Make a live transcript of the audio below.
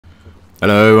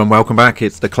Hello and welcome back,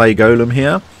 it's the Clay Golem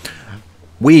here.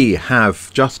 We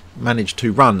have just managed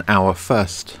to run our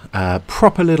first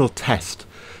proper little test.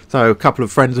 So a couple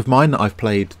of friends of mine that I've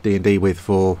played D&D with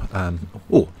for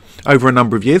over a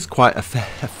number of years, quite a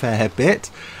fair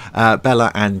bit.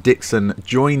 Bella and Dixon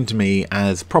joined me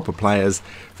as proper players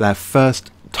for their first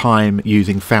time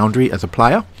using Foundry as a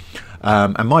player.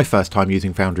 And my first time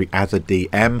using Foundry as a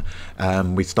DM.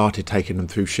 We started taking them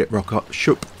through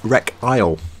Stormwreck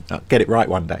Isle. Get it right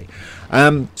one day.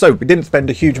 So we didn't spend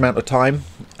a huge amount of time,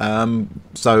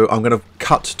 so I'm going to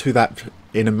cut to that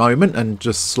in a moment and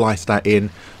just slice that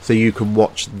in so you can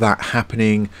watch that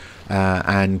happening,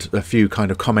 and a few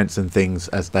kind of comments and things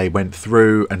as they went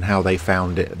through and how they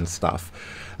found it and stuff.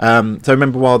 So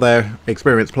remember, while they're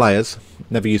experienced players,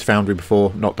 never used Foundry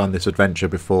before, not done this adventure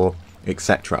before,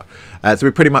 etc. So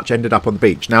we pretty much ended up on the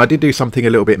beach. Now I did do something a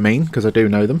little bit mean because I do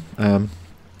know them.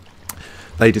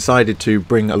 They decided to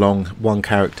bring along one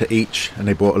character each, and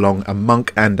they brought along a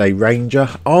monk and a ranger,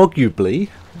 arguably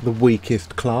the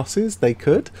weakest classes they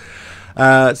could.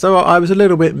 So I was a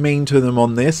little bit mean to them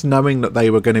on this, knowing that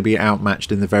they were going to be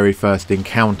outmatched in the very first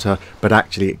encounter, but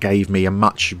actually it gave me a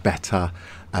much better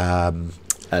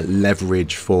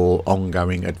leverage for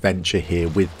ongoing adventure here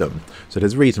with them. So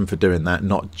there's a reason for doing that,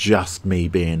 not just me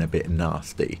being a bit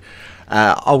nasty.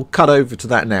 I'll cut over to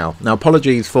that now. Now,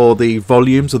 apologies for the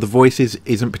volumes of the voices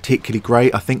isn't particularly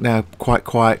great. I think they're quite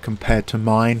quiet compared to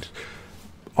mine.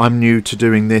 I'm new to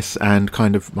doing this, and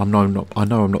kind of I know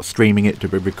I'm not streaming it, to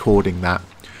be recording that.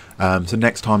 So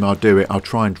next time I'll do it, I'll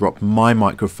try and drop my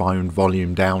microphone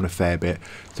volume down a fair bit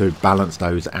to balance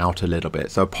those out a little bit.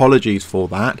 So apologies for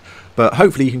that, but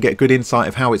hopefully you can get good insight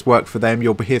of how it's worked for them.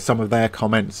 You'll hear some of their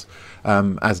comments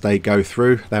as they go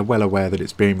through. They're well aware that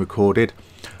it's being recorded.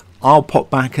 I'll pop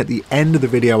back at the end of the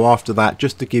video after that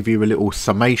just to give you a little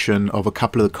summation of a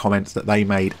couple of the comments that they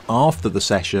made after the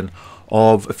session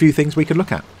of a few things we could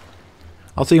look at.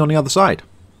 I'll see you on the other side.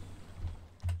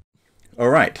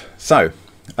 Alright, so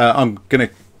I'm going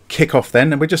to kick off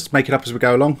then, and we'll just make it up as we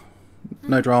go along.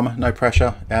 No drama, no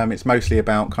pressure. It's mostly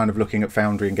about kind of looking at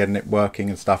Foundry and getting it working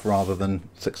and stuff rather than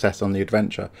success on the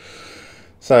adventure.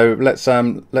 So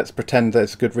let's pretend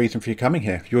there's a good reason for you coming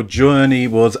here. Your journey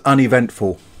was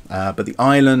uneventful. But the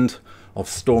island of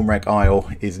Stormwreck Isle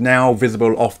is now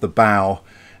visible off the bow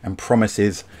and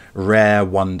promises rare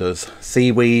wonders.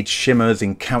 Seaweed shimmers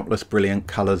in countless brilliant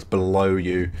colours below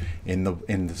you in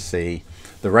the sea.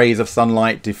 The rays of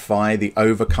sunlight defy the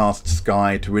overcast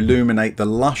sky to illuminate the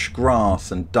lush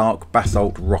grass and dark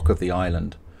basalt rock of the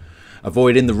island.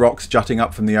 Avoiding the rocks jutting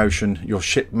up from the ocean, your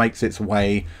ship makes its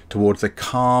way towards a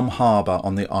calm harbour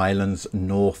on the island's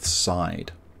north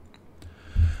side.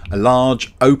 A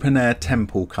large open-air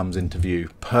temple comes into view,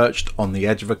 perched on the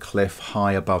edge of a cliff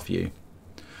high above you.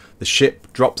 The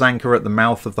ship drops anchor at the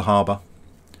mouth of the harbour,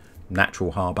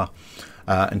 natural harbour,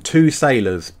 and two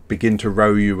sailors begin to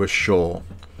row you ashore.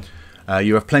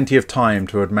 You have plenty of time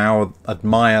to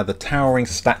admire the towering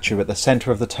statue at the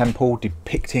centre of the temple,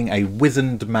 depicting a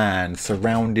wizened man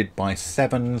surrounded by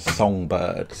 7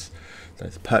 songbirds. So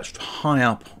it's perched high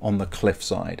up on the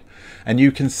cliffside, and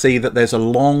you can see that there's a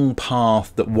long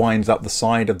path that winds up the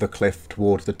side of the cliff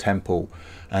towards the temple,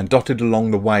 and dotted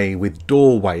along the way with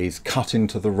doorways cut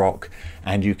into the rock,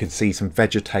 and you can see some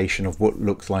vegetation of what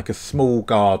looks like a small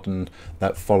garden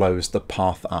that follows the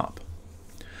path up.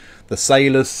 The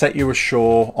sailors set you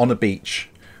ashore on a beach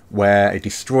where a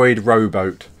destroyed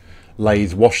rowboat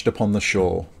lays washed upon the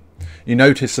shore. You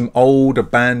notice some old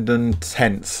abandoned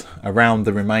tents around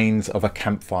the remains of a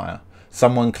campfire.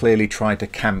 Someone clearly tried to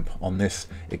camp on this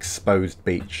exposed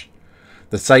beach.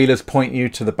 The sailors point you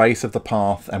to the base of the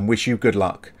path and wish you good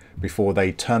luck before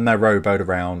they turn their rowboat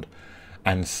around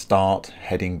and start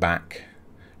heading back.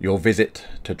 Your visit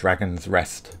to Dragon's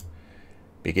Rest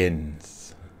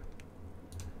begins.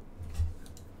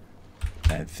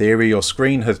 In theory, your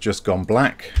screen has just gone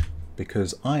black,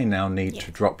 because I now need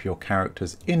to drop your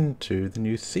characters into the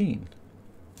new scene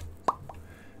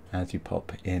as you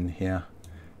pop in here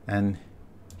and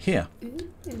here.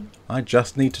 I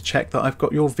just need to check that I've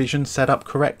got your vision set up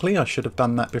correctly. I should have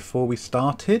done that before we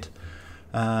started.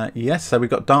 Yes, so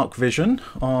we've got dark vision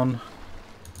on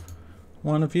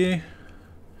one of you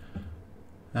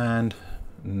and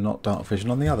not dark vision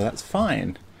on the other. That's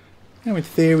fine. Now, in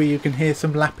theory, you can hear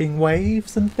some lapping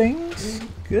waves and things.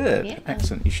 Good. Yeah.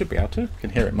 Excellent. You should be able to. You can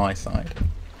hear it my side.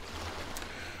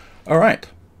 All right.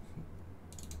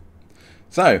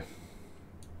 So,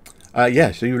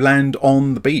 yeah, so you land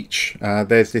on the beach.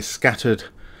 There's this scattered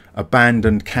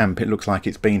abandoned camp. It looks like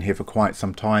it's been here for quite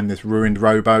some time, this ruined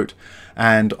rowboat.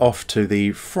 And off to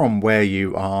the, from where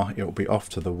you are, it will be off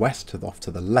to the west, off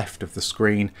to the left of the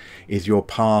screen, is your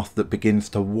path that begins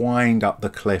to wind up the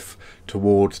cliff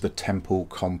towards the temple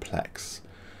complex.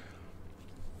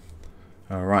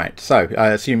 All right, so I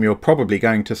assume you're probably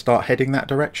going to start heading that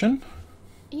direction?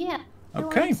 Yeah.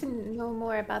 Okay. I want to know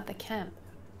more about the camp.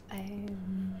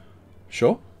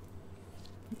 Sure.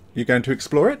 You're going to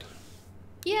explore it?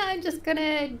 Yeah, I'm just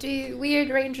gonna do weird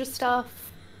ranger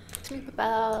stuff, snoop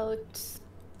about,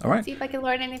 All right. see if I can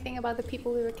learn anything about the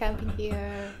people we were camping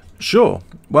here. Sure.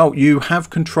 Well, you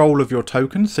have control of your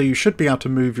tokens, so you should be able to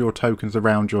move your tokens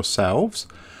around yourselves.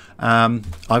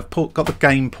 I've got the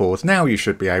game pause. Now you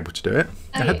should be able to do it.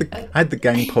 Okay, I had the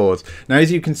game pause. Now,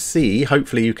 as you can see,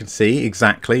 hopefully you can see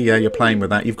exactly. Yeah, you're playing with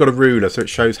that. You've got a ruler, so it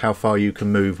shows how far you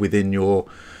can move within your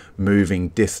moving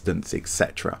distance,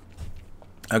 etc.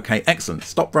 Okay, excellent.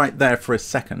 Stop right there for a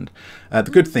second. The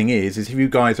good thing is if you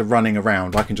guys are running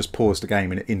around, I can just pause the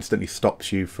game and it instantly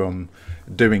stops you from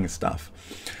doing stuff.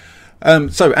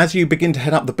 So as you begin to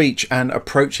head up the beach and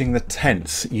approaching the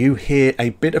tents, you hear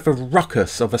a bit of a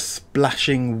ruckus of a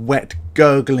splashing, wet,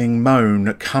 gurgling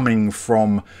moan coming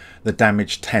from the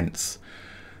damaged tents.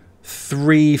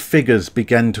 3 figures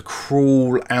begin to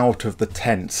crawl out of the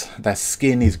tents. Their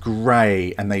skin is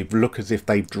grey and they look as if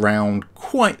they've drowned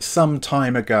quite some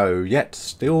time ago, yet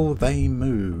still they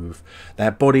move.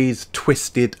 Their bodies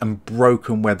twisted and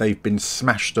broken where they've been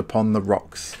smashed upon the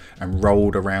rocks and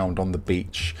rolled around on the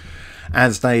beach.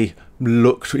 As they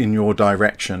look in your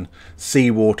direction,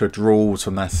 seawater drools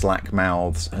from their slack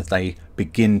mouths as they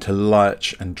begin to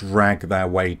lurch and drag their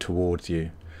way towards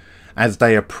you. As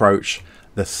they approach,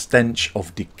 the stench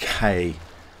of decay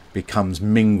becomes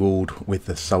mingled with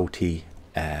the salty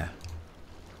air.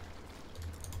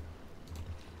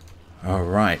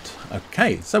 Alright,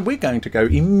 okay, so we're going to go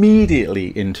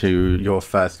immediately into your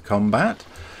first combat,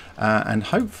 and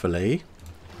hopefully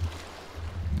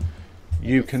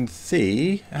you can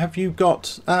see, have you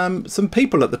got some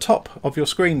people at the top of your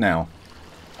screen now?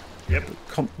 Yep.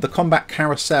 The combat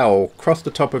carousel across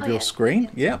the top of your screen.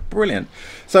 Yeah, brilliant.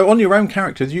 So on your own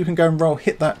characters, you can go and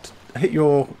hit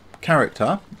your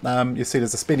character. You see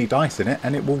there's a spinny dice in it,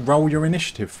 and it will roll your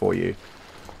initiative for you.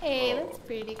 Hey, that's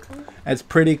pretty cool. It's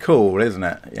pretty cool, isn't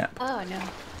it? Yeah. Oh, no.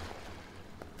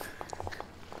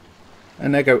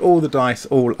 And there go all the dice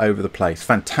all over the place.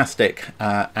 Fantastic.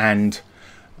 And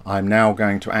I'm now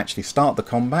going to actually start the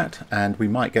combat, and we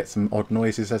might get some odd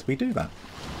noises as we do that.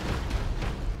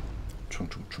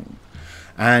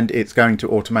 And it's going to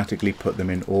automatically put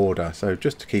them in order. So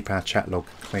just to keep our chat log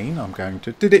clean, I'm going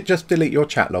to... Did it just delete your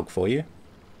chat log for you?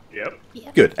 Yep.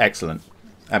 Good, excellent.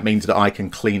 That means that I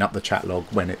can clean up the chat log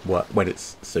when it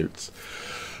suits.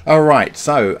 All right,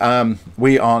 so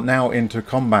we are now into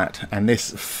combat, and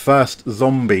this first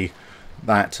zombie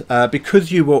that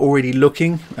because you were already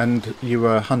looking and you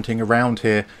were hunting around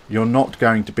here, you're not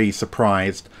going to be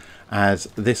surprised, as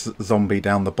this zombie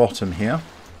down the bottom here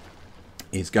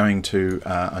is going to,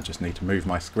 I just need to move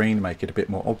my screen, make it a bit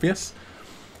more obvious.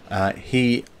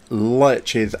 He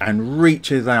lurches and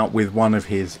reaches out with one of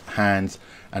his hands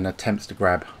and attempts to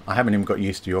grab. I haven't even got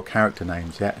used to your character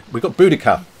names yet. We've got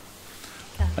Boudica.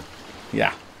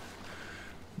 Yeah.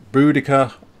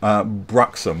 Boudica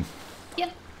Bruxum.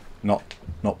 Yep.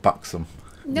 Not Buxom.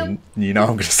 Nope. You know I'm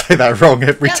going to say that wrong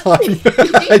every time.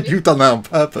 You've done that on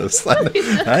purpose.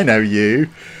 I know you.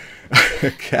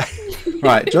 Okay.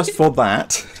 Right, just for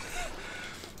that,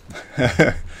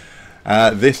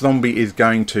 this zombie is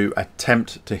going to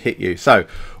attempt to hit you. So,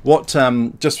 what?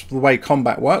 Just the way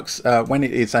combat works, when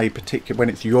it is when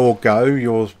it's your go,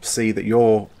 you'll see that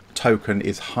your token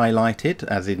is highlighted,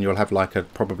 as in you'll have like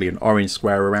probably an orange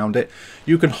square around it.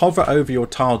 You can hover over your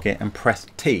target and press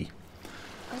T,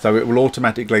 so it will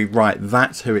automatically write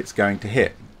that's who it's going to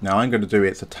hit. Now I'm going to do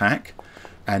its attack,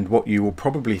 and what you will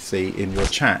probably see in your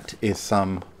chat is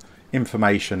some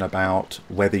information about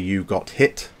whether you got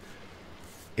hit,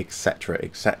 etc,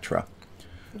 etc.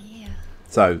 Yeah.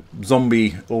 So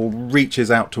zombie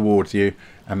reaches out towards you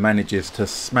and manages to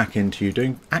smack into you,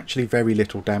 doing actually very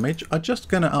little damage. I'm just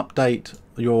going to update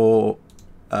your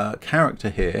character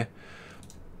here.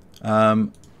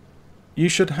 You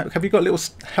should have you got a little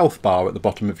health bar at the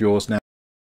bottom of yours now?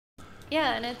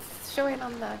 Yeah, and it's showing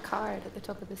on the card at the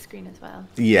top of the screen as well.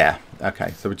 Yeah,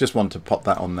 okay, so we just want to pop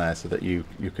that on there so that you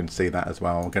can see that as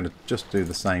well. I'm going to just do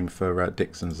the same for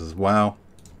Dixon's as well.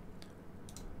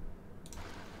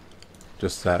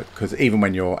 Just because even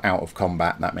when you're out of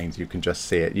combat, that means you can just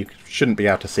see it. You shouldn't be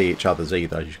able to see each other's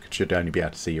either. You should only be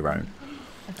able to see your own.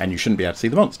 And you shouldn't be able to see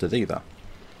the monsters either.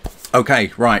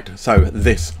 Okay, right, so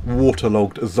this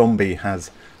waterlogged zombie has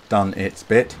done its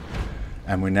bit,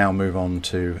 and we now move on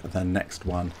to the next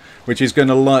one, which is going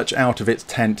to lurch out of its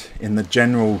tent in the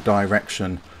general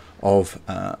direction of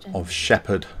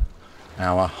Shepherd,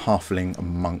 our halfling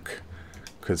monk,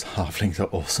 because halflings are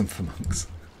awesome for monks.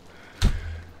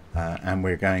 And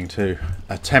we're going to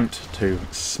attempt to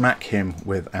smack him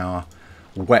with our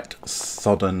wet,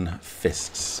 sodden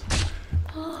fists.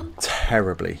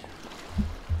 Terribly.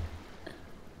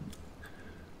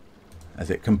 As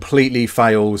it completely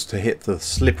fails to hit the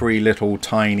slippery little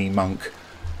tiny monk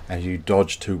as you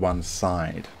dodge to one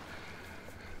side.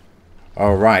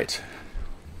 Alright.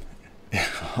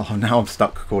 Oh, now I'm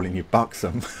stuck calling you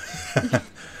buxom.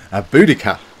 A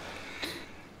Boudica.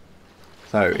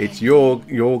 So it's your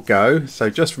go. So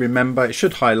just remember, it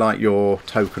should highlight your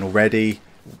token already.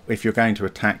 If you're going to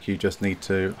attack, you just need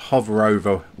to hover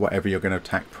over whatever you're going to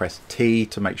attack, press T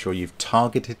to make sure you've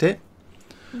targeted it.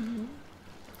 Mm-hmm.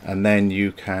 And then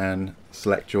you can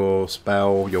select your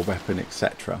spell, your weapon,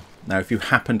 etc. Now if you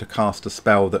happen to cast a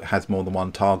spell that has more than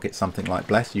one target, something like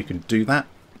Bless, you can do that.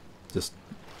 Just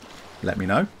let me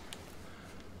know.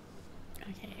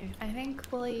 Okay, I think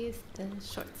we'll use the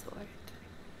short sword.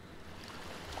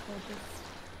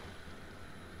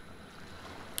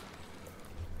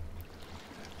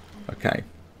 Okay,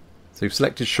 so you've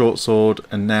selected short sword,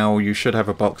 and now you should have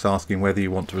a box asking whether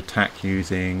you want to attack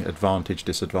using advantage,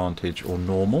 disadvantage, or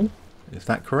normal. Is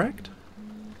that correct?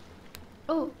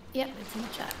 Oh, yeah, it's in the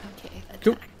chat. Okay, attack.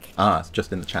 Cool. Ah, it's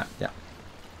just in the chat, yeah.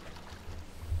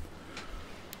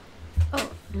 Oh,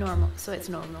 normal. So it's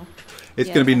normal. It's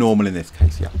going to be normal in this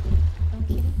case, yeah.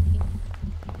 Okay.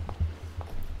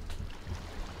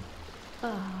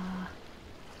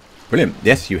 Brilliant.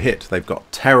 Yes, you hit. They've got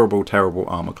terrible, terrible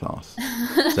armor class.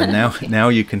 So now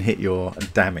you can hit your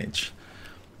damage.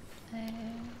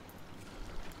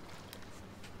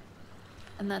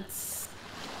 And that's...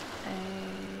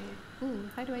 ooh,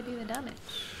 how do I do the damage?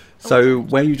 So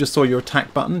where you just saw your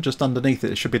attack button, just underneath it,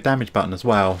 there should be a damage button as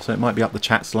well. So it might be up the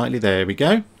chat slightly. There we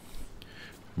go.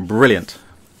 Brilliant.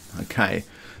 Okay.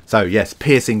 So yes,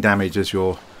 piercing damage as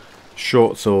your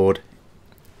short sword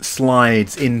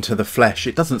slides into the flesh.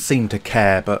 It doesn't seem to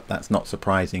care, but that's not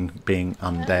surprising, being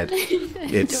undead.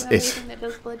 It's anything that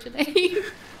does bludgeoning.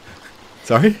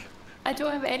 Sorry? I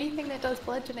don't have anything that does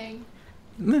bludgeoning.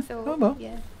 So, oh well.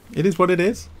 Yeah. It is what it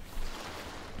is.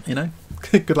 You know,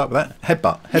 good luck with that.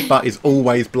 Headbutt. Headbutt is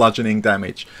always bludgeoning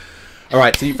damage.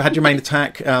 Alright, so you've had your main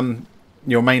attack,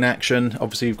 your main action.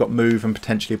 Obviously you've got move and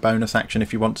potentially a bonus action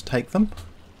if you want to take them.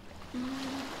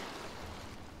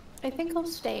 I think I'll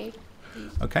stay.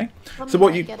 Okay. Probably so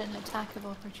what you get an attack of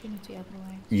opportunity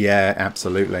otherwise. Yeah,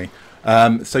 absolutely.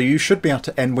 So you should be able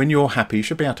to end, when you're happy, you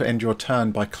should be able to end your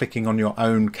turn by clicking on your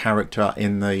own character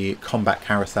in the combat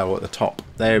carousel at the top.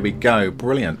 There we go.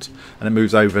 Brilliant. And it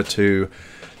moves over to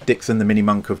Dixon, the mini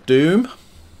monk of doom.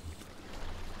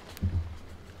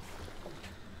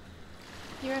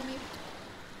 You're a mute.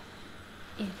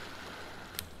 Yeah.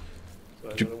 So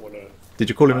Did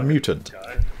you call him a mutant?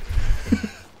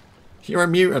 You're a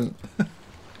mutant.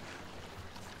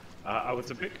 I was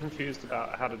a bit confused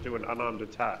about how to do an unarmed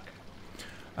attack.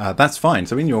 That's fine.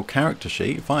 So in your character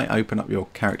sheet, if I open up your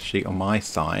character sheet on my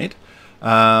side,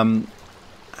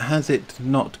 has it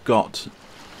not got...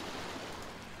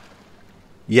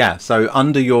 Yeah, so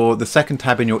under the second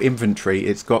tab in your inventory,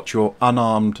 it's got your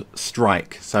unarmed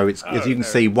strike. So it's, as you can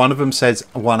see, one of them says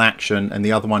one action and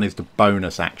the other one is the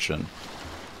bonus action.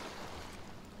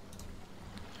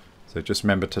 So just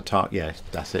remember to target. Yeah,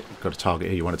 that's it. You've got to target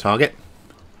who you want to target.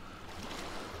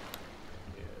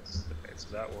 Yes, okay, so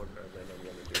that one, and then I'm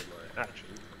going to do my action.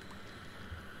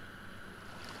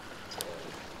 So I'm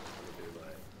going to do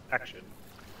my action.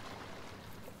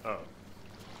 Oh.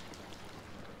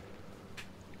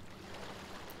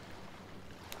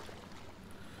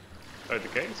 Oh, the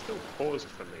game still paused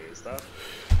for me, is that?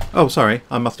 Oh, sorry.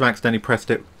 I must have accidentally pressed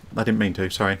it. I didn't mean to.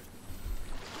 Sorry.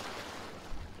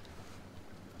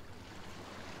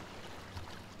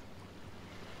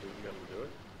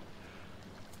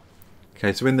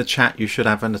 Okay, so in the chat you should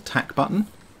have an attack button.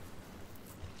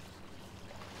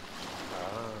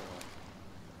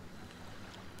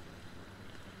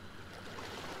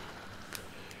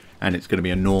 And it's going to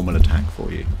be a normal attack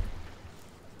for you.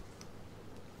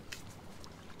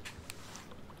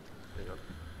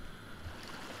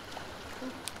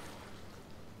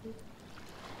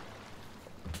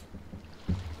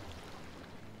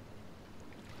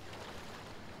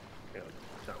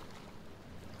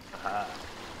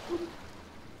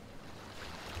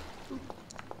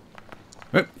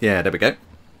 Oh, yeah, there we go.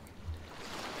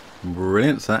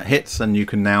 Brilliant. So that hits, and you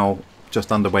can now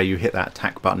just under where you hit that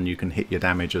attack button, you can hit your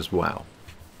damage as well.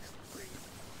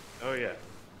 Oh yeah.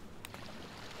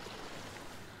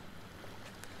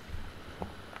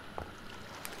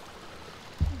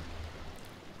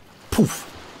 Poof!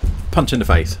 Punch in the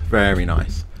face. Very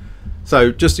nice.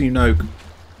 So just so you know,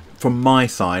 from my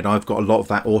side, I've got a lot of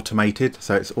that automated,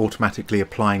 so it's automatically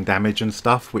applying damage and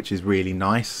stuff, which is really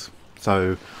nice.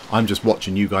 So I'm just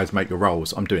watching you guys make your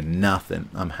rolls. I'm doing nothing.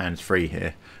 I'm hands-free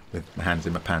here with my hands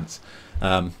in my pants.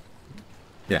 Yeah,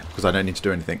 because I don't need to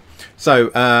do anything.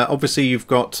 So obviously you've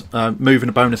got move and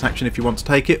a bonus action if you want to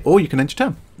take it, or you can end your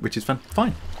turn, which is fine.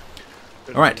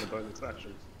 Good. All right. Bonus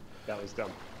action. That was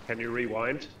dumb. Can you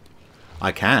rewind?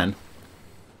 I can.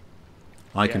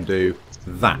 I can do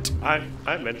that.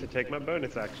 I meant to take my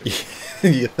bonus action.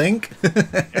 You think?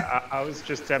 Yeah, I was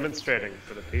just demonstrating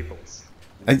for the peoples.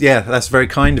 Yeah, that's very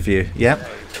kind of you. Yep. Yeah,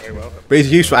 you're very welcome. But it's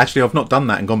useful. Actually, I've not done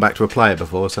that and gone back to a player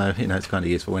before, so you know it's kind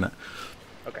of useful, isn't it?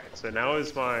 Okay, so now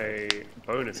is my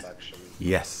bonus action.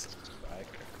 Yes.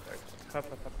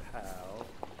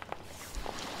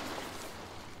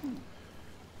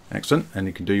 Excellent, and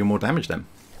you can do your more damage then.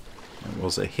 It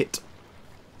was a hit.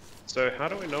 So how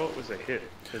do I know it was a hit?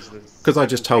 Because I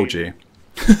just told you.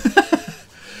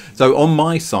 So on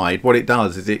my side, what it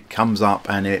does is it comes up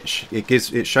and it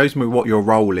shows me what your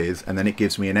roll is, and then it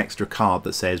gives me an extra card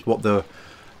that says what the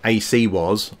AC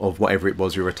was of whatever it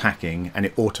was you're attacking, and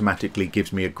it automatically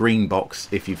gives me a green box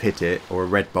if you've hit it or a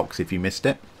red box if you missed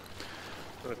it.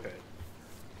 Okay.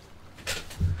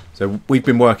 So we've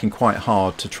been working quite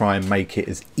hard to try and make it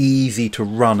as easy to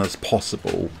run as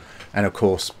possible. And of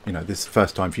course, you know, this is the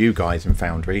first time for you guys in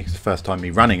Foundry. It's the first time me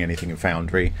running anything in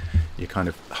Foundry. You kind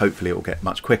of, hopefully it will get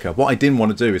much quicker. What I didn't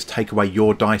want to do is take away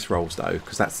your dice rolls though,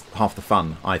 because that's half the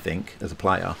fun, I think, as a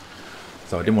player.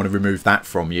 So I didn't want to remove that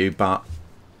from you, but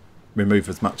remove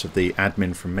as much of the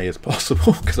admin from me as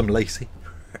possible, because I'm lazy.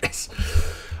 Yes.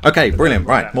 Okay, brilliant.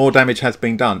 Right, more damage has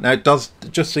been done. Now it does,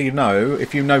 just so you know,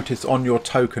 if you notice on your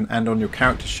token and on your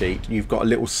character sheet, you've got a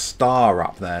little star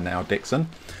up there now, Dixon.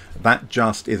 That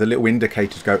just is a little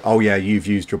indicator to go, oh yeah, you've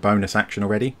used your bonus action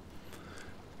already.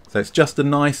 So it's just a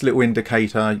nice little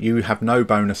indicator. You have no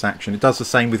bonus action. It does the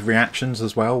same with reactions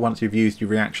as well. Once you've used your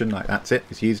reaction, like that's it,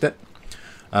 it's used it.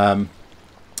 And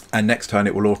next turn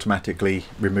it will automatically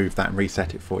remove that and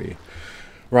reset it for you.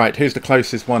 Right, who's the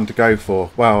closest one to go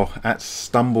for? Well, let's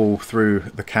stumble through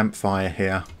the campfire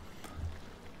here.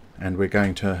 And we're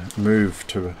going to move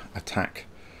to attack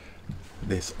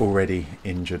this already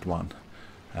injured one.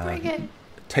 Bring it.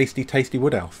 Tasty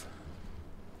wood elf.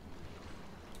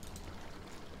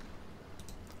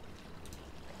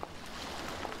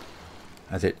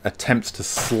 As it attempts to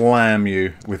slam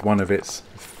you with one of its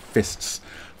fists,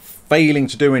 failing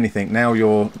to do anything. Now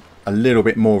you're a little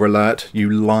bit more alert. You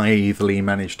lithely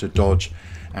manage to dodge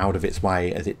out of its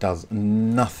way as it does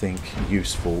nothing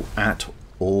useful at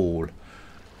all.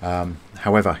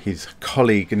 However, his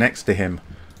colleague next to him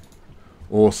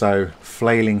also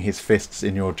flailing his fists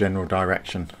in your general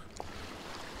direction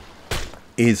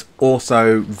is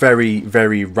also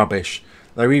very rubbish.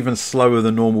 They're even slower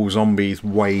than normal zombies,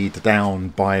 weighed down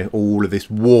by all of this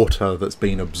water that's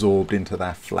been absorbed into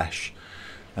their flesh,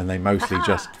 and they mostly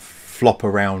just flop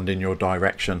around in your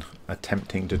direction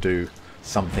attempting to do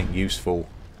something useful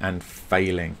and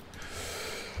failing.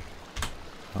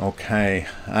 Okay,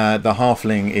 the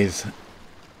halfling is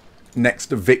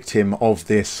next victim of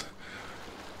this.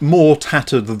 More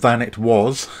tattered than it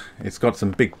was. It's got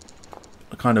some big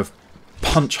kind of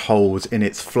punch holes in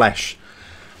its flesh.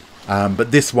 But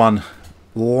this one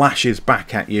lashes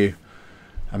back at you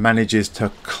and manages to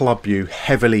club you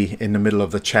heavily in the middle of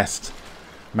the chest,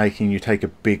 making you take a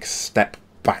big step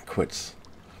backwards.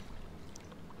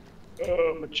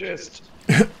 Oh, my chest.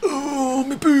 Oh,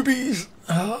 my boobies.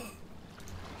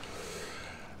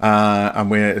 And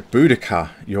we're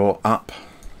Boudica. You're up.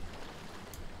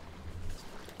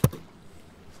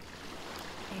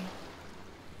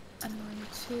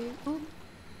 Ooh.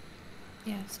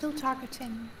 Yeah, still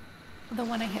targeting the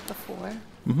one I hit before.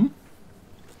 Mm-hmm.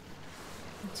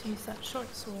 Let's use that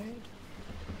short sword.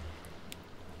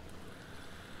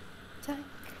 Attack.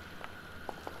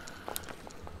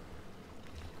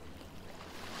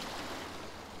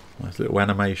 Nice little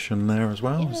animation there as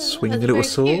well. Yeah, Swinging the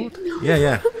that's little very sword. cute.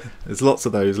 Yeah. There's lots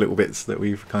of those little bits that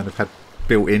we've kind of had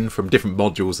built in from different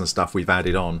modules and stuff we've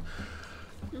added on.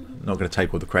 Not going to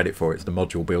take all the credit for it. It's the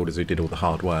module builders who did all the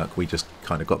hard work. We just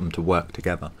kind of got them to work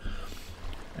together.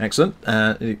 Excellent.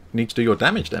 You need to do your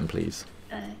damage then, please.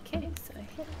 Okay, so I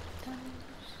hit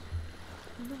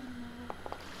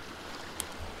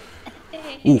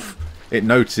damage. Oof. it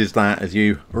notices that as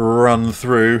you run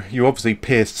through, you obviously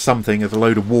pierced something as a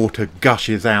load of water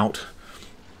gushes out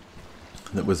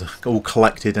that was all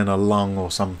collected in a lung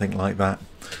or something like that.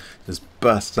 Just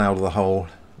bursts out of the hole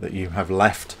that you have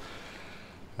left.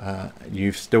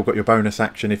 You've still got your bonus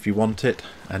action if you want it,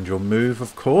 and your move,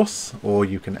 of course, or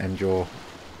you can end your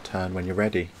turn when you're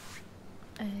ready.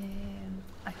 I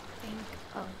think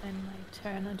I'll end my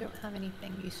turn. I don't have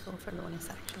anything useful for bonus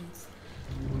actions.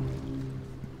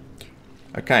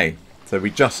 Okay, so we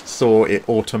just saw it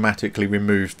automatically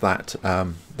removed that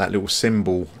that little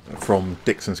symbol from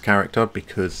Dixon's character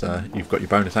because you've got your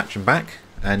bonus action back,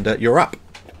 and you're up.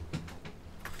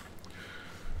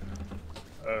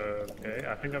 Okay,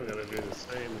 I think I'm going to do the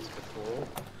same as before.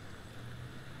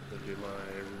 I'm going to do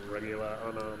my regular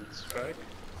unarmed strike.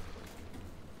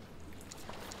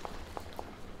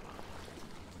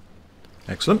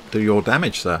 Excellent. Do your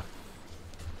damage, sir.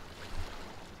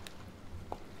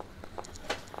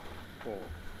 4.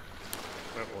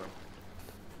 That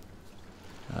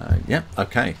one. Yeah,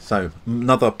 okay. So,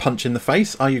 another punch in the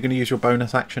face. Are you going to use your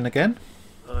bonus action again?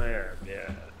 I am,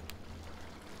 yeah.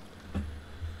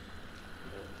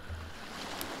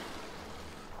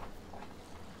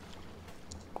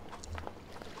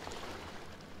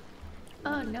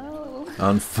 Oh no.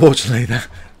 Unfortunately, that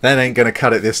ain't going to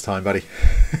cut it this time, buddy.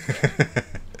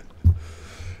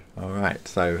 Alright,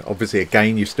 so obviously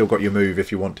again you've still got your move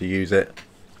if you want to use it.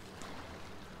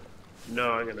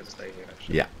 No, I'm going to stay here,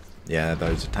 actually. Yeah,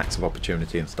 those attacks of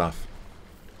opportunity and stuff.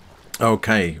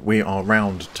 Okay, we are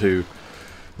round to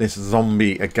this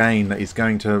zombie again that is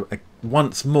going to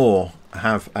once more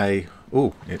have a...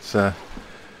 Oh, it's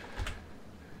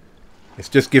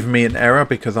just given me an error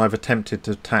because I've attempted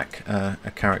to attack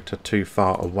a character too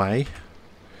far away.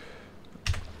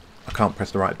 I can't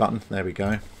press the right button. There we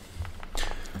go.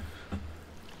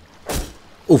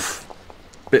 Oof.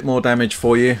 Bit more damage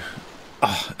for you.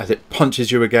 Oh, as it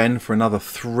punches you again for another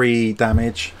 3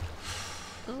 damage.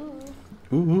 Ooh.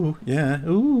 Ooh, yeah.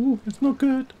 Ooh, it's not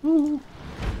good. Ooh.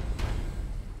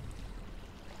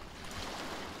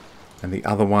 And the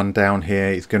other one down here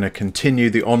is going to continue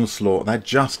the onslaught. They're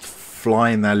just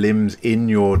flying their limbs in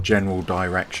your general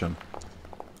direction.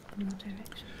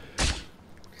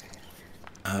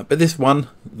 But this one,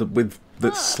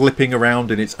 that's slipping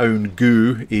around in its own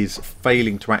goo, is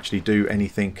failing to actually do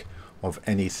anything of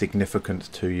any significance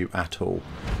to you at all.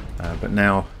 But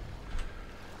now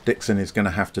Dixon is going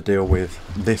to have to deal with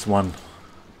this one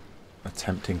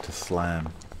attempting to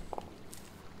slam,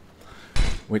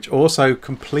 which also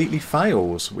completely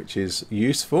fails, which is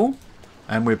useful.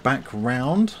 And we're back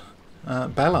round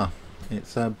Bella.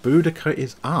 It's Boudica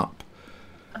is up.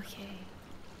 Okay.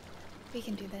 We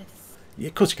can do this. Yeah,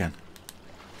 of course you can.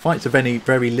 Fights are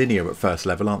very linear at first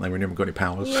level, aren't they, when you haven't got any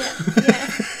powers? Yeah.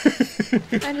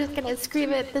 I'm just gonna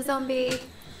scream at the zombie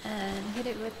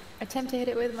and attempt to hit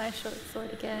it with my short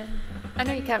sword again. I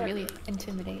know you can't really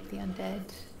intimidate the undead,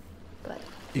 but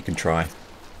You can try.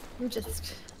 I'm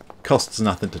just... Costs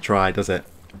nothing to try, does it?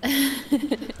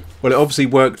 Well, it obviously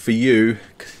worked for you.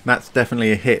 That's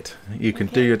definitely a hit. You can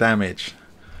do your damage.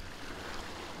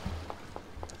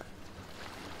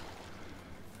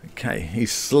 Okay,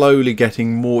 he's slowly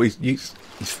getting more... He's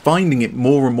finding it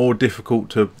more and more difficult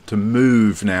to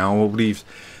move now. All these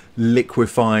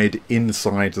liquefied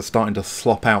insides are starting to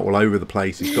slop out all over the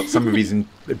place. He's got some of his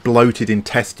bloated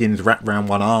intestines wrapped around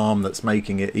one arm that's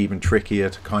making it even trickier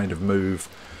to kind of move.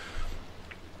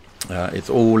 It's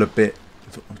all a bit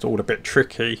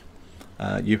tricky.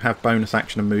 You have bonus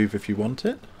action and move if you want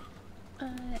it. No,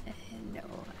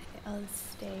 I'll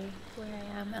stay where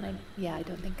I am, and I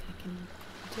don't think I can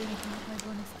do anything with my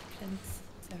bonus actions.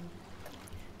 So.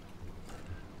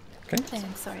 Okay.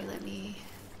 I'm sorry. Let me.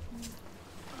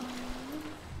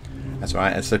 That's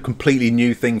right. It's a completely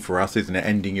new thing for us, isn't it?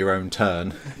 Ending your own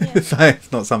turn. Yeah. So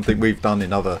it's not something we've done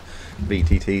in other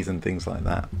VTTs and things like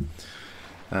that.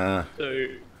 So,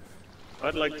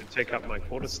 I'd like to take up my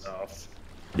quarterstaff.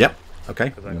 Yep. Okay.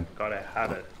 Because I've got to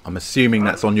have it. I'm assuming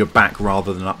that's on your back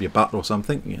rather than up your butt or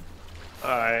something. Yeah.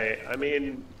 I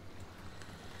mean,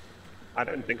 I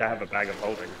don't think I have a bag of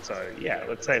holding, so yeah,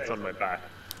 let's say it's on my back.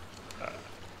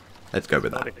 Let's go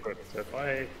with Not that. equipped. So if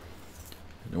I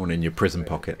One in your prison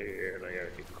pocket. here and I go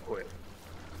equip,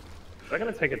 is that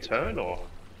going to take a turn or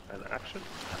an action?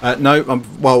 No,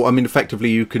 well, I mean, effectively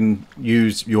you can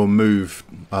use your move.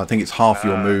 I think it's half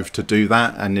your move to do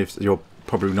that, and if you're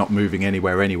probably not moving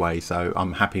anywhere anyway, so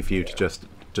I'm happy for you to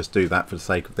just do that for the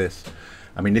sake of this.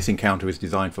 I mean, this encounter is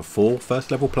designed for 4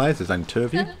 first-level players. There's only 2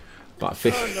 of you, but I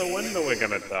think Oh, no wonder we're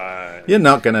going to die. you're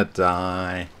not gonna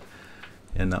die.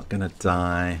 You're not gonna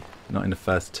die. Not in the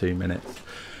first 2 minutes.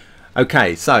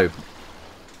 Okay, so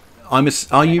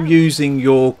Are you using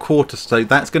your quarterstaff?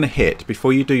 That's going to hit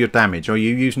before you do your damage. Are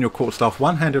you using your quarterstaff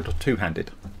one-handed or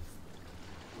two-handed?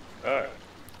 Oh.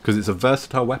 Because it's a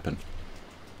versatile weapon.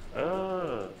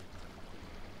 Ah.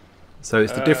 So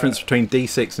it's the difference between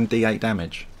D6 and D8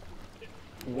 damage.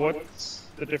 What's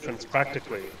the difference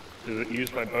practically? Does it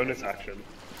use my bonus action?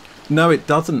 No, it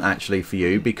doesn't actually for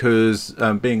you, because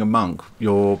being a monk,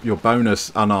 your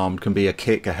bonus unarmed can be a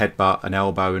kick, a headbutt, an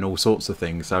elbow, and all sorts of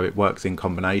things. So it works in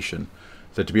combination.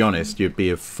 So to be honest, you'd be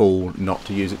a fool not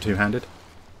to use it two-handed.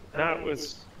 That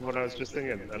was what I was just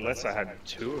thinking. Unless I had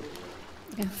two of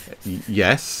them.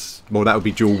 Yes. Well, that would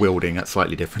be dual wielding. That's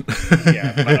slightly different.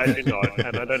 Yeah, but I do not,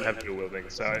 and I don't have dual wielding.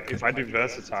 So if I do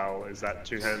versatile, is that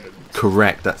two-handed?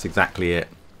 Correct. That's exactly it.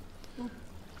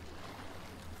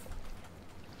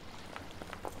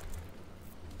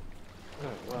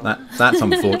 That's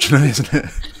unfortunate, isn't it?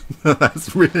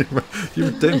 That's really... You're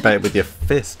doing better with your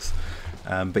fists.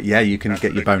 But yeah, you can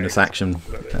get your bonus action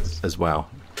as well.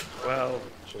 Well,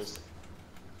 just...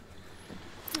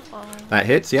 That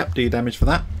hits, yep. Do you damage for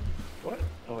that? What?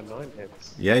 Oh, 9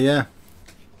 hits. Yeah, yeah.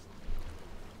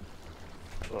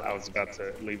 Well, I was about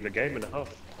to leave the game in a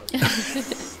huff.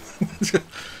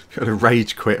 Got a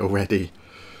rage quit already.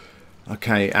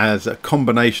 Okay, as a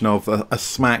combination of a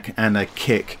smack and a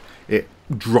kick, it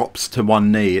drops to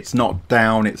one knee. It's not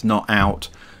down, it's not out.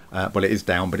 Well, it is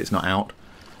down, but it's not out.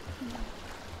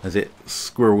 As it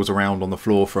squirrels around on the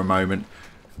floor for a moment,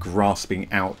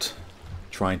 grasping out,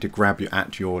 trying to grab you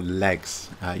at your legs.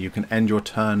 You can end your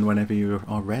turn whenever you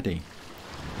are ready.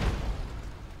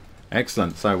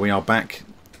 Excellent. So we are back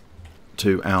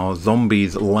to our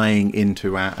zombies laying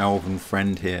into our elven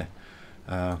friend here.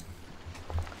 Let's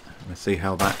see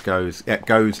how that goes. It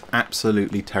goes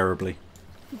absolutely terribly.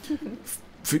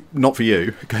 Not for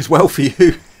you. It goes well for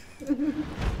you. Okay,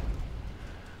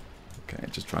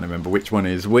 just trying to remember which one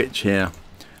is which here.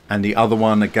 And the other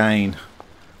one again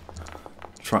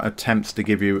attempts to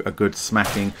give you a good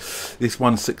smacking. This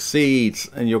one succeeds,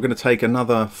 and you're going to take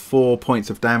another 4 points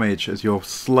of damage as you're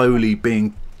slowly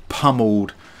being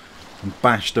pummeled and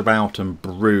bashed about and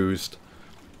bruised.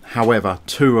 However,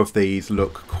 2 of these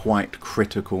look quite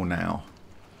critical now.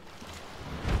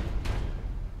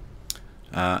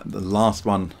 The last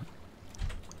one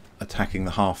attacking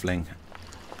the halfling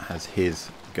has his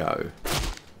go.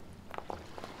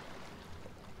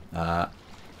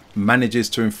 Manages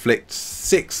to inflict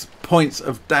 6 points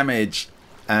of damage,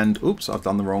 and oops, I've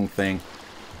done the wrong thing.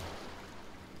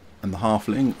 And the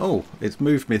halfling, oh, it's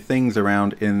moved me things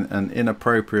around in an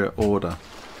inappropriate order.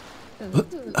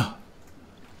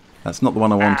 That's not the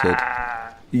one I wanted.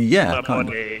 Yeah, kind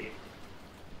of.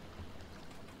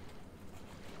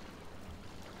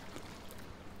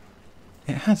 It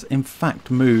has in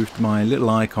fact moved my little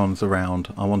icons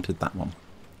around. I wanted that one.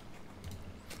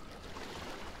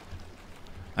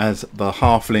 As the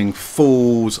halfling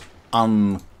falls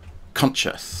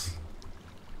unconscious.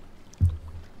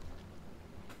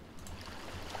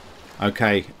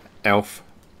 Okay, elf,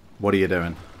 what are you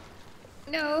doing?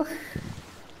 No.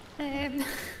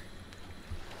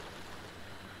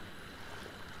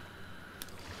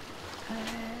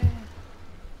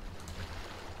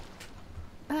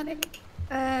 Panic.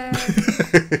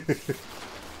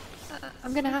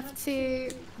 I'm gonna have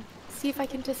to see if I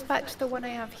can dispatch the one I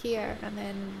have here, and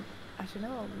then I don't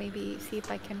know, maybe see if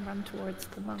I can run towards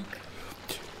the monk.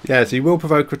 Yeah, so you will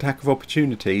provoke attack of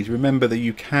opportunities. Remember that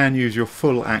you can use your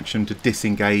full action to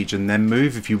disengage and then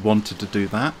move if you wanted to do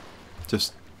that.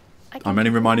 Just, I'm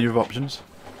only reminding you of options.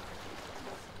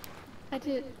 I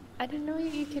didn't know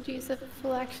you could use a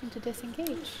full action to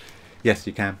disengage. Yes,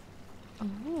 you can.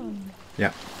 Oh.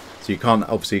 Yeah. So you can't,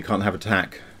 obviously you can't have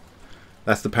attack.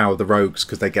 That's the power of the rogues,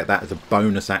 because they get that as a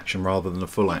bonus action rather than a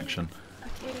full action.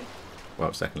 Okay.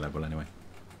 Well, second level anyway.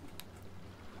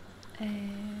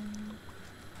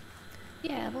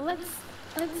 Yeah, well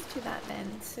let's do that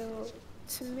then. So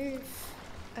to move,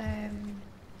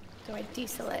 do I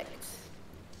deselect?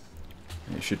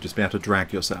 You should just be able to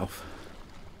drag yourself.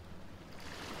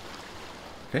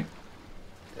 Okay.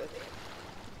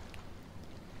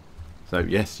 So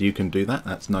yes, you can do that.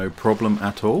 That's no problem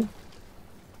at all.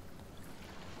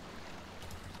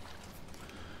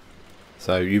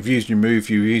 So you've used your move,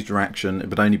 you've used your action. It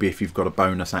would only be if you've got a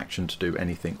bonus action to do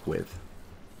anything with.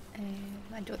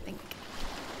 I don't think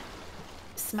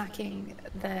smacking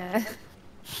the...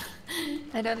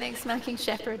 I don't think smacking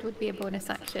Shepherd would be a bonus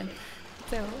action.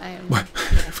 So yeah.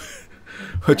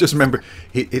 Well, just remember,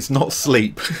 it's not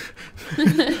sleep.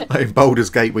 Like in Baldur's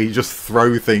Gate, where you just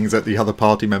throw things at the other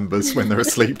party members when they're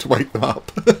asleep to wake them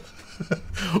up.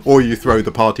 Or you throw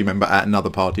the party member at another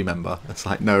party member. It's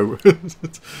like, no,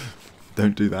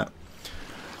 don't do that.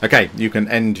 Okay, you can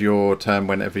end your turn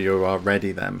whenever you are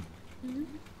ready then.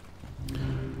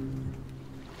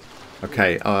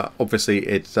 Okay, obviously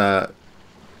it's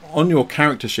on your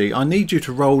character sheet. I need you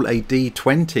to roll a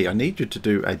d20. I need you to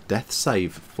do a death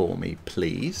save for me,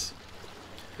 please.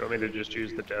 Do you want me to just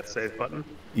use the death save button?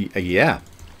 Yeah.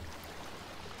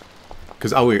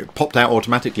 Because, it popped out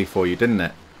automatically for you, didn't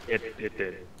it? It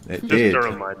did. It just did. a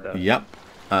reminder. Yep.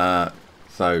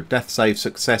 So death save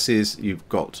successes. You've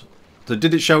got. So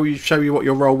did it show you what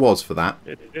your roll was for that?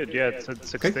 It did. Yeah, it said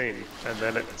 16, Okay. and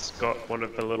then it's got one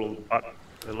of the little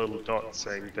dots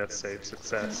saying death save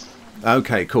success.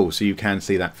 Okay, cool. So you can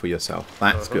see that for yourself.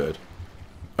 That's good.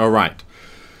 All right.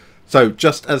 So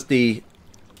just as the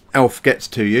elf gets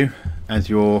to you, as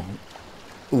you're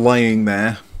laying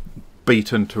there,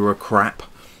 beaten to a crap.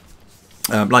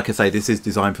 Like I say, this is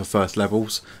designed for first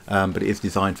levels, but it is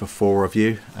designed for 4 of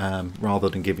you, rather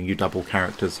than giving you double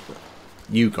characters.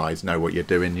 You guys know what you're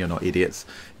doing. You're not idiots.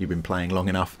 You've been playing long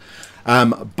enough.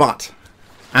 But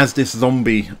as this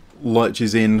zombie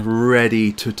lurches in,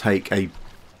 ready to take a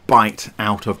bite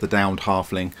out of the downed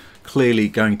halfling, clearly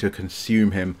going to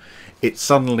consume him, it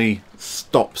suddenly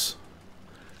stops,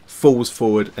 falls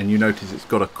forward, and you notice it's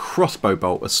got a crossbow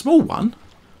bolt, a small one,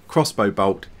 crossbow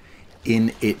bolt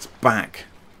in its back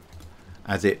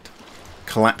as it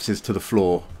collapses to the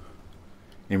floor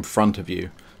in front of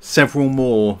you. Several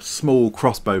more small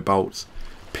crossbow bolts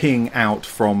ping out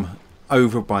from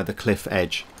over by the cliff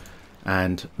edge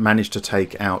and manage to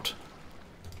take out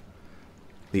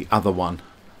the other one.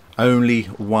 Only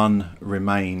one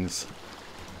remains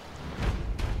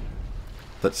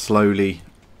that slowly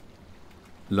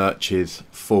lurches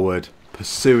forward,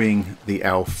 pursuing the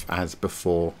elf as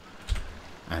before,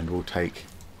 and will take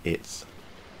its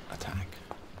attack.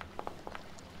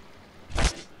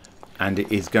 And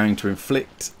it is going to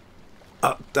inflict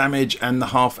damage, and the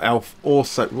half-elf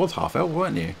also... It was half-elf,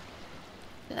 weren't you?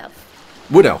 No.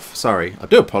 Wood elf, sorry. I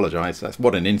do apologise. That's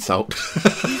what an insult.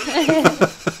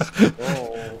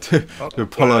 to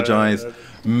apologise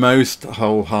most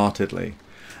wholeheartedly.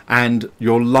 And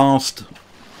your last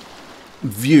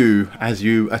view as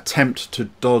you attempt to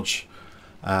dodge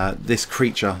this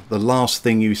creature, the last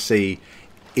thing you see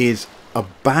is a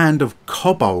band of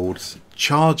kobolds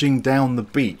charging down the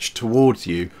beach towards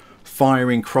you,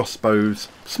 firing crossbows,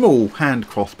 small hand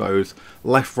crossbows,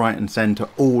 left, right and centre,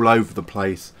 all over the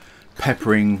place,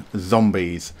 peppering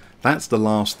zombies. That's the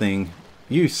last thing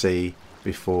you see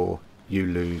before you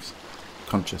lose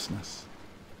consciousness.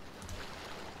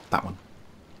 That one.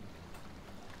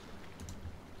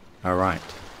 Alright.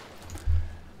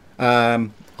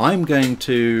 I'm going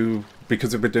to,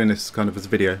 because we're doing this kind of as a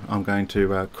video, I'm going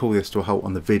to call this to a halt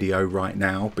on the video right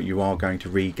now, but you are going to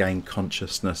regain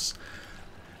consciousness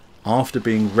after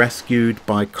being rescued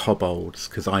by kobolds,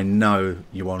 because I know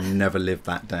you will never live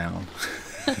that down.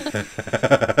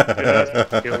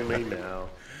 Just kill me now.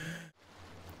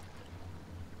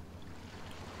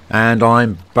 And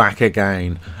I'm back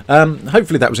again.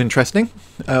 Hopefully that was interesting,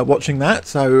 watching that.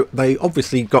 So they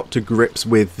obviously got to grips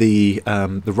with the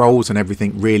roles and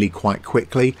everything really quite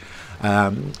quickly.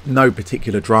 No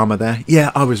particular drama there.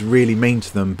 Yeah, I was really mean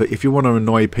to them, but if you want to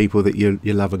annoy people that you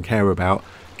love and care about,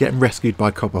 get them rescued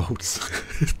by kobolds.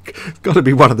 It's got to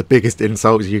be one of the biggest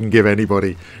insults you can give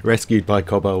anybody. Rescued by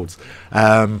kobolds.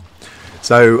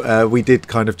 So we did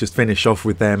kind of just finish off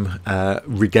with them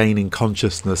regaining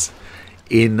consciousness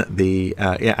in the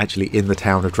actually in the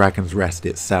town of Dragon's Rest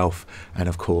itself, and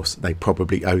of course they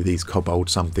probably owe these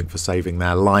kobolds something for saving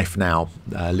their life now.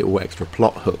 A little extra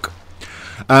plot hook.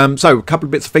 So a couple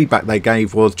of bits of feedback they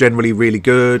gave was generally really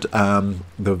good.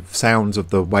 The sounds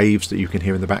of the waves that you can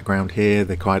hear in the background here,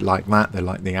 they quite like that. They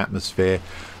like the atmosphere.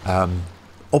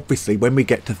 Obviously when we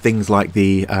get to things like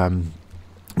the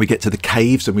we get to the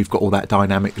caves and we've got all that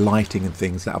dynamic lighting and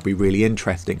things, that'll be really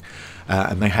interesting.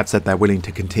 And they have said they're willing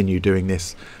to continue doing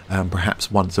this perhaps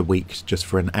once a week, just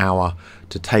for an hour,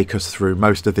 to take us through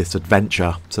most of this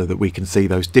adventure so that we can see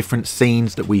those different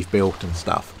scenes that we've built and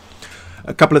stuff.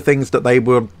 A couple of things that they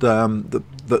were the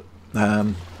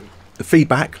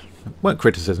feedback, weren't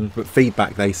criticisms, but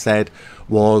feedback they said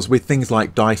was with things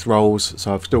like dice rolls.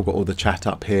 So I've still got all the chat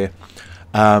up here.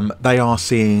 They are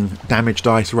seeing damage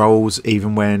dice rolls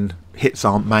even when hits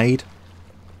aren't made,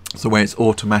 so when it's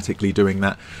automatically doing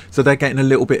that. So they're getting a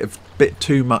little bit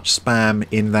too much spam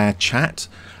in their chat,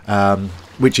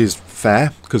 which is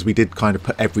fair because we did kind of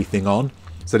put everything on.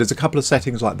 So there's a couple of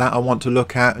settings like that I want to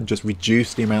look at and just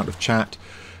reduce the amount of chat,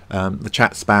 the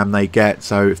chat spam they get.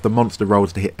 So if the monster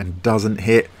rolls to hit and doesn't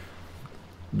hit,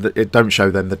 it don't show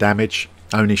them the damage.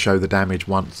 Only show the damage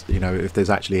once, you know, if there's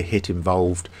actually a hit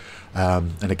involved.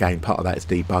 And again, part of that is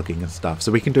debugging and stuff.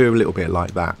 So we can do a little bit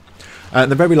like that. And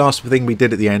the very last thing we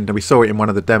did at the end, and we saw it in one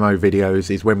of the demo videos,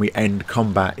 is when we end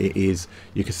combat, it is,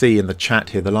 you can see in the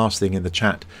chat here, the last thing in the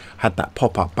chat had that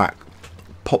pop-up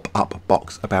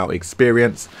box about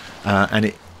experience, and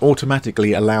it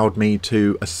automatically allowed me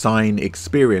to assign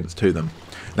experience to them.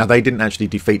 Now, they didn't actually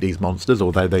defeat these monsters,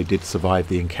 although they did survive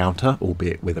the encounter,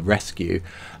 albeit with a rescue.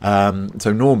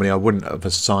 So normally I wouldn't have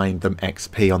assigned them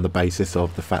XP on the basis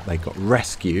of the fact they got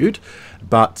rescued.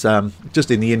 But just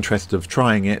in the interest of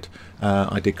trying it,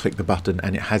 I did click the button,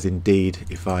 and it has indeed,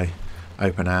 if I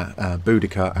open our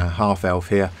Boudica, our half-elf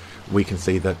here, we can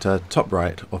see that top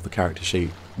right of the character sheet,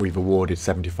 we've awarded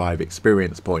 75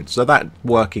 experience points. So that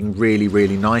working really,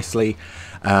 really nicely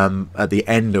at the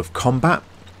end of combat.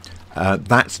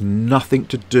 That's nothing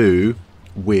to do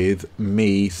with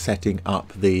me setting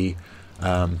up the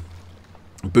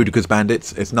Boudica's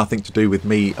Bandits. It's nothing to do with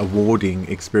me awarding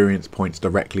experience points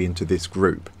directly into this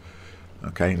group.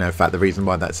 Okay, now in fact the reason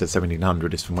why that says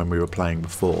 1700 is from when we were playing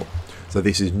before. So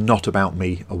this is not about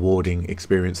me awarding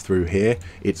experience through here.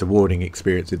 It's awarding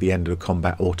experience at the end of the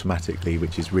combat automatically,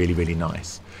 which is really, really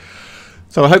nice.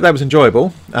 So I hope that was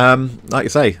enjoyable. Like I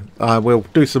say, we'll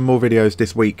do some more videos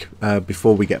this week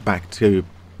before we get back to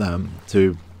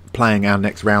playing our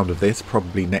next round of this,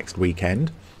 probably next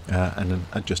weekend, and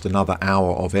just another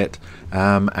hour of it.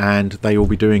 And they will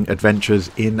be doing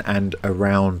adventures in and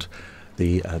around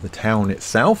the town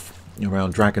itself,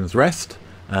 around Dragon's Rest,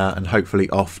 and hopefully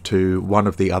off to one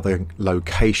of the other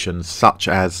locations, such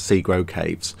as Seagrow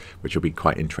Caves, which will be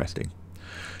quite interesting.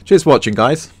 Cheers for watching,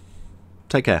 guys.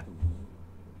 Take care.